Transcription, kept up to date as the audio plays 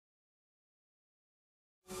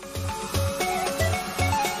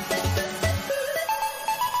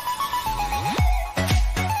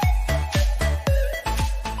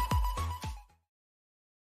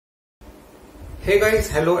Hey guys,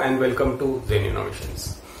 hello and welcome to Zen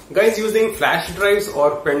Innovations. Guys, using flash drives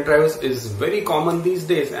or pen drives is very common these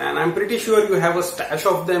days, and I'm pretty sure you have a stash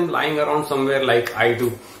of them lying around somewhere like I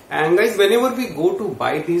do. And guys, whenever we go to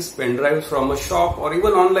buy these pen drives from a shop or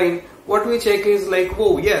even online, what we check is like,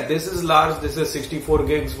 oh yeah, this is large, this is 64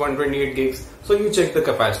 gigs, 128 gigs. So you check the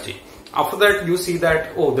capacity. After that, you see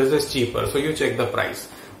that, oh, this is cheaper. So you check the price.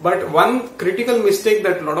 But one critical mistake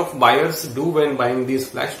that a lot of buyers do when buying these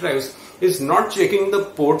flash drives is not checking the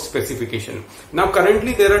port specification. Now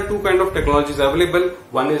currently there are two kind of technologies available.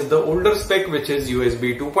 One is the older spec, which is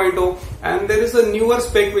USB 2.0, and there is a newer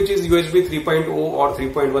spec which is USB 3.0 or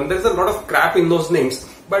 3.1. There's a lot of crap in those names,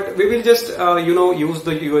 but we will just use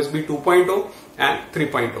the USB 2.0 and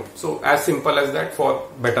 3.0. So as simple as that for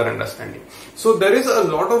better understanding. So there is a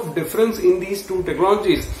lot of difference in these two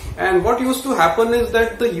technologies, and what used to happen is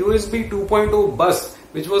that the USB 2.0 bus,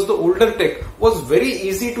 which was the older tech, was very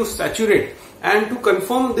easy to saturate. And to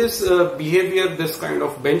confirm this behavior, this kind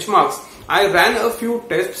of benchmarks, I ran a few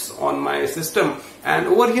tests on my system, and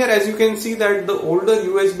over here as you can see that the older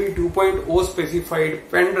USB 2.0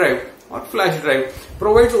 specified pen drive or flash drive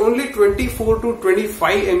provides only 24 to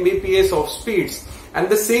 25 Mbps of speeds. And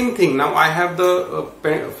the same thing, now I have the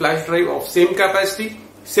flash drive of same capacity,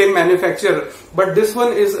 same manufacturer, but this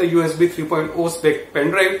one is a USB 3.0 spec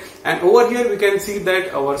pen drive, and over here we can see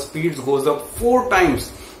that our speeds goes up 4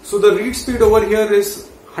 times. So the read speed over here is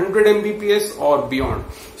 100 Mbps or beyond.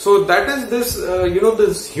 So that is this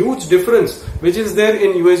this huge difference which is there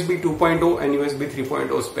in USB 2.0 and USB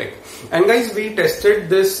 3.0 spec. And guys, we tested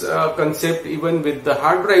this concept even with the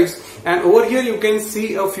hard drives, and over here you can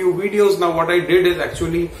see a few videos. Now what I did is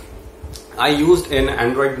actually I used an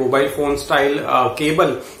Android mobile phone style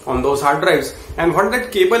cable on those hard drives, and what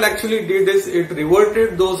that cable actually did is it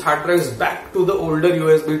reverted those hard drives back to the older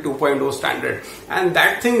USB 2.0 standard, and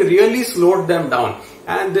that thing really slowed them down.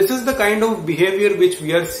 And this is the kind of behavior which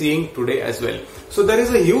we are seeing today as well. So there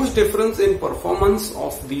is a huge difference in performance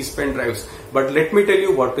of these pen drives, but let me tell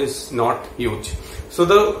you what is not huge. So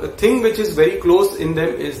the thing which is very close in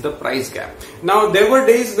them is the price gap. Now there were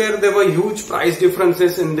days where there were huge price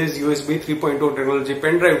differences in this USB 3.0 technology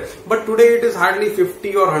pen drive, but today it is hardly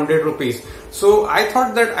 50 or 100 rupees. So I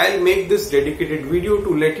thought that I'll make this dedicated video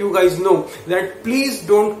to let you guys know that please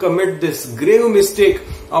don't commit this grave mistake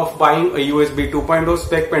of buying a USB 2.0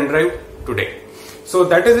 spec pen drive today. So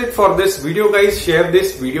that is it for this video, guys. Share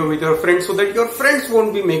this video with your friends so that your friends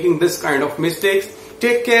won't be making this kind of mistakes.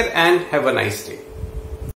 Take care and have a nice day.